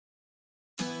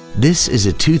This is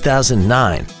a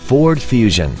 2009 Ford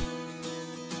Fusion.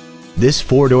 This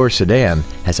four-door sedan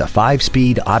has a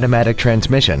 5-speed automatic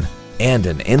transmission and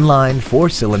an inline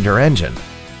 4-cylinder engine.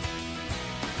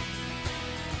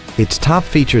 Its top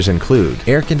features include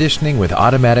air conditioning with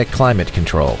automatic climate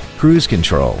control, cruise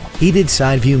control, heated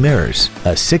side view mirrors,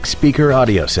 a 6-speaker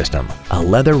audio system, a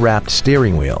leather-wrapped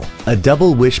steering wheel, a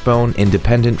double wishbone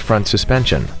independent front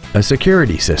suspension, a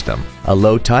security system, a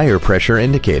low tire pressure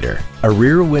indicator, a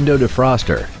rear window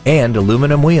defroster, and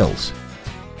aluminum wheels.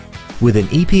 With an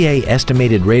EPA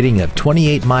estimated rating of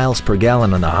 28 miles per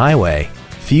gallon on the highway,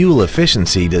 fuel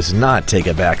efficiency does not take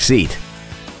a back seat.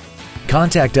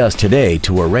 Contact us today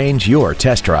to arrange your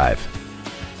test drive.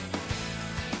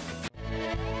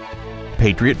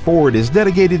 Patriot Ford is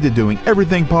dedicated to doing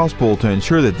everything possible to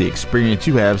ensure that the experience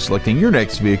you have selecting your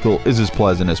next vehicle is as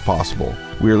pleasant as possible.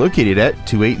 We are located at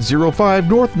 2805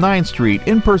 North 9th Street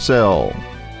in Purcell.